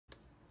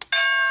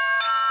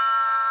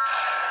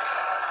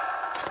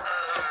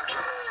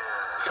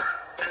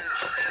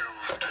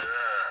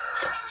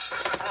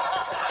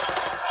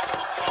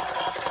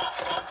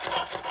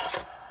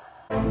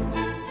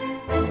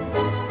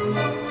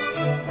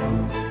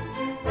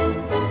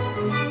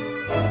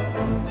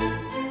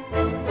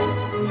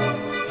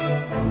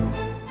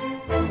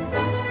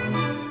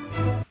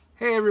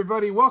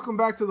everybody, welcome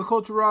back to the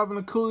Culture Rob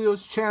and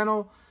Coolio's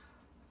channel.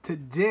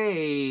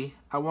 Today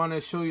I want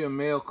to show you a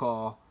mail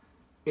call.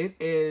 It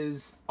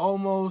is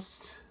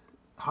almost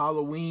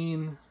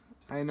Halloween.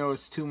 I know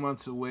it's 2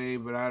 months away,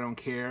 but I don't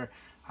care.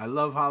 I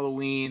love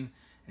Halloween,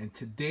 and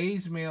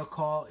today's mail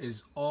call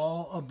is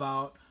all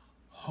about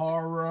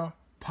horror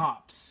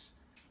pops.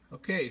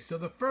 Okay, so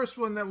the first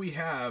one that we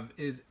have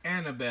is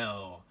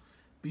Annabelle.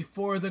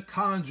 Before The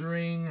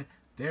Conjuring,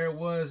 there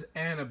was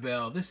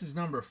Annabelle. This is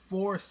number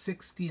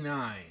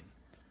 469.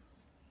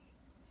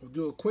 We'll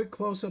do a quick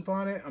close-up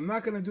on it. I'm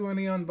not going to do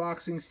any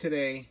unboxings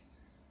today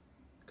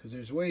because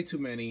there's way too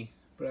many,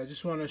 but I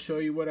just want to show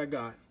you what I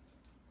got.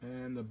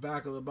 And the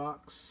back of the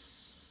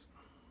box.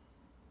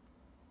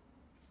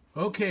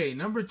 Okay,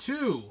 number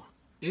 2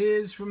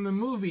 is from the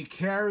movie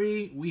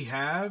Carrie. We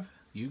have,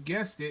 you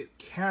guessed it,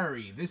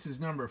 Carrie. This is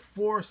number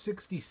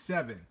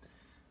 467.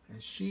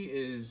 And she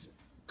is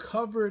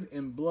covered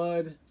in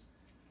blood.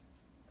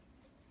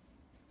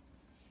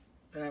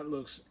 That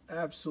looks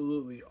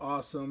absolutely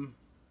awesome.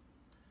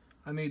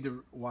 I need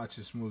to watch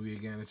this movie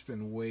again. It's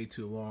been way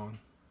too long.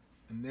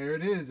 And there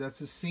it is.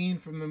 That's a scene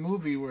from the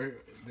movie where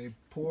they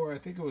pour, I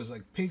think it was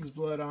like pig's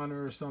blood on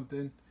her or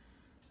something,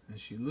 and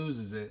she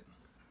loses it.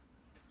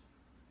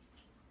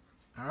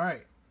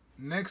 Alright,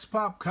 next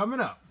pop coming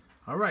up.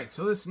 Alright,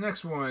 so this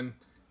next one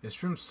is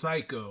from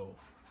Psycho,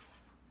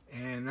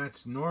 and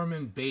that's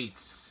Norman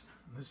Bates.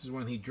 This is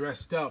when he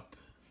dressed up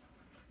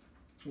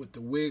with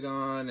the wig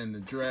on and the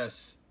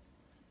dress.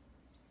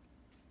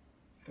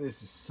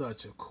 This is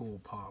such a cool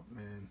pop,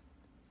 man.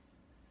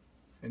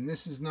 And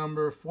this is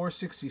number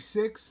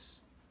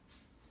 466.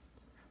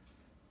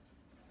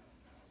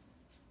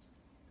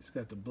 He's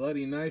got the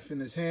bloody knife in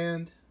his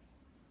hand.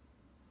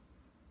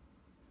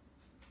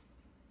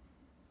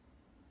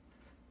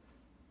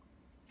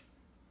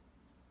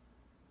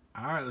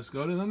 Alright, let's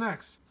go to the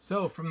next.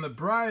 So, from The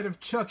Bride of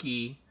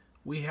Chucky,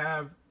 we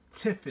have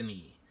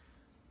Tiffany.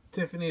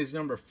 Tiffany is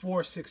number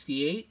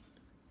 468.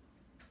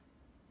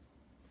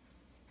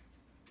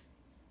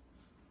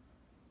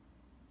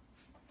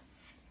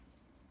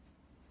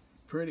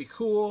 Pretty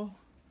cool.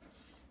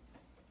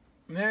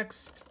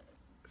 Next,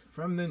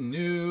 from the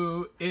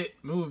new It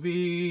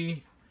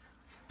movie,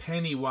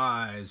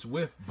 Pennywise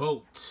with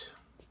Boat.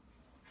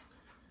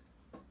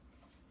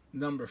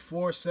 Number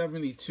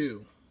 472.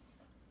 You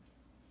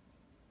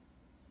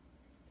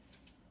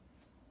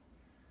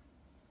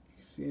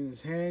see in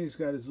his hand, he's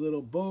got his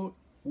little boat,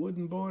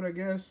 wooden boat, I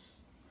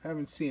guess. I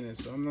haven't seen it,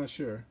 so I'm not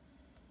sure.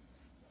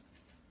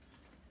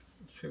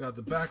 Check out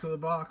the back of the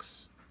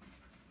box.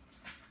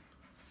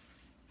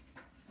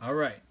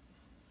 Alright,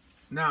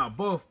 now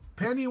both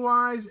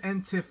Pennywise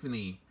and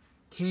Tiffany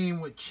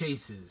came with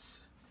chases.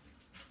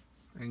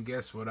 And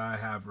guess what I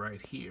have right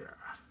here?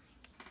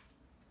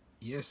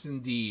 Yes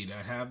indeed,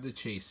 I have the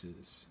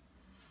chases.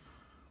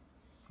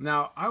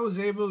 Now, I was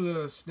able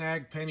to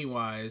snag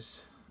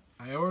Pennywise.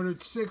 I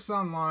ordered 6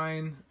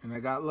 online, and I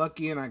got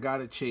lucky and I got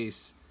a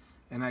chase.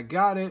 And I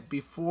got it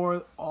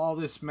before all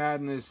this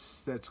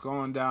madness that's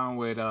going down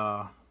with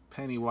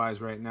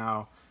Pennywise right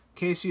now.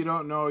 In case you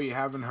don't know, you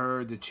haven't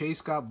heard, the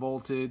chase got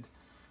bolted.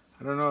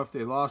 I don't know if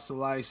they lost the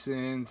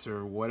license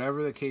or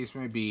whatever the case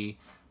may be,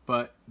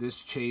 but this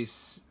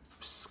chase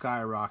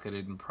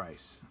skyrocketed in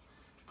price.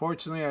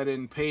 Fortunately, I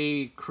didn't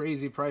pay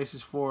crazy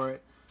prices for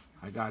it.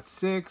 I got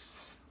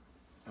 6,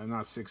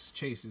 not 6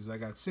 chases, I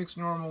got 6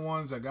 normal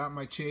ones, I got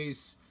my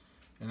chase,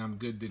 and I'm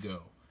good to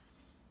go.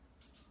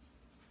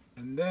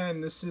 And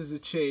then this is a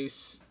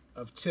chase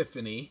of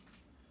Tiffany,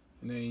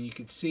 and then you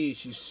can see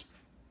she's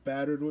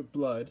spattered with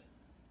blood.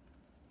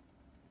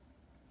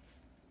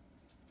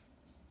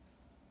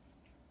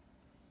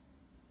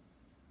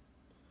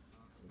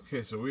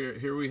 Okay, so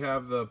here we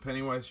have the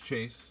Pennywise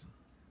chase,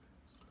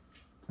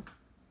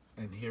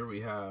 and here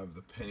we have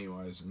the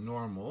Pennywise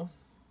normal,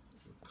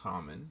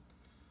 common.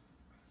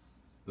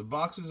 The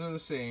boxes are the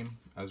same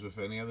as with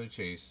any other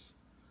chase.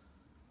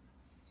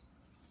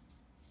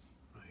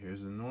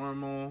 Here's the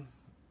normal,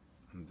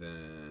 and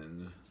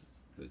then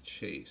the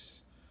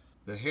chase.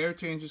 The hair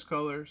changes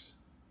colors.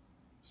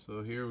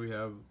 So here we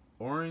have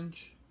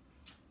orange,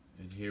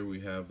 and here we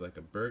have like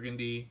a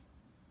burgundy.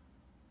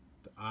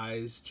 The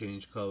eyes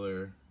change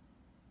color.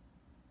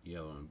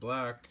 Yellow and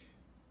black,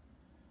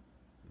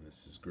 and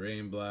this is gray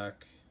and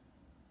black,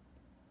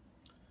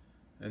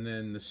 and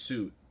then the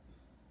suit,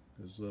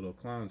 this little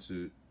clown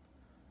suit,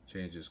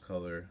 changes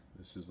color.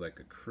 This is like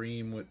a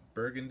cream with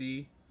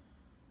burgundy,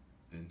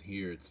 and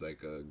here it's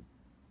like a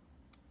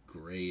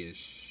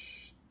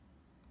grayish,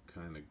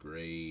 kind of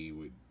gray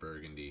with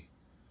burgundy.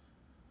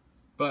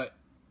 But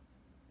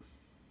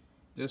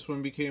this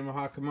one became a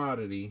hot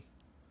commodity.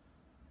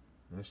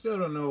 I still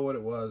don't know what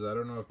it was. I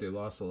don't know if they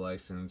lost the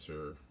license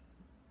or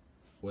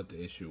what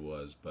the issue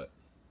was, but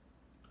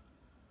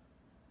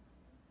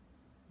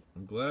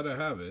I'm glad I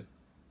have it,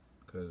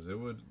 because it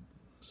would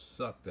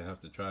suck to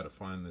have to try to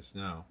find this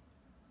now.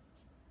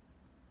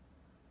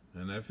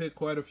 And I've hit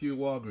quite a few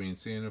Walgreens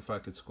seeing if I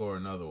could score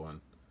another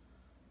one,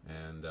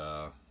 and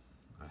I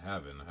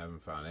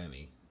haven't found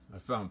any. I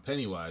found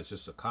Pennywise,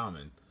 just a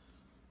common,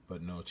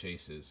 but no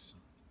chases.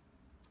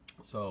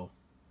 So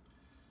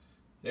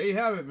there you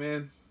have it,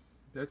 man.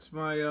 That's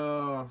my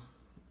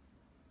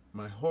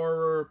my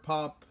horror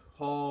pop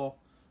haul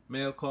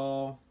mail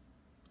call.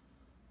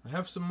 I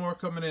have some more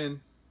coming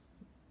in,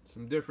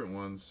 some different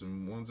ones,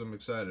 some ones I'm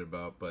excited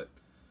about. But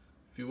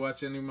if you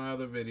watch any of my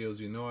other videos,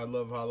 you know I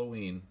love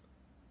Halloween,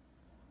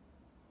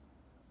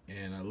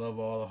 and I love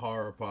all the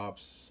horror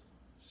pops.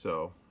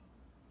 So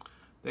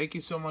thank you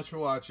so much for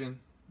watching.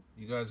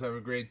 You guys have a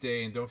great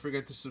day, and don't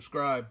forget to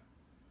subscribe.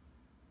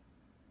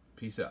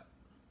 Peace out.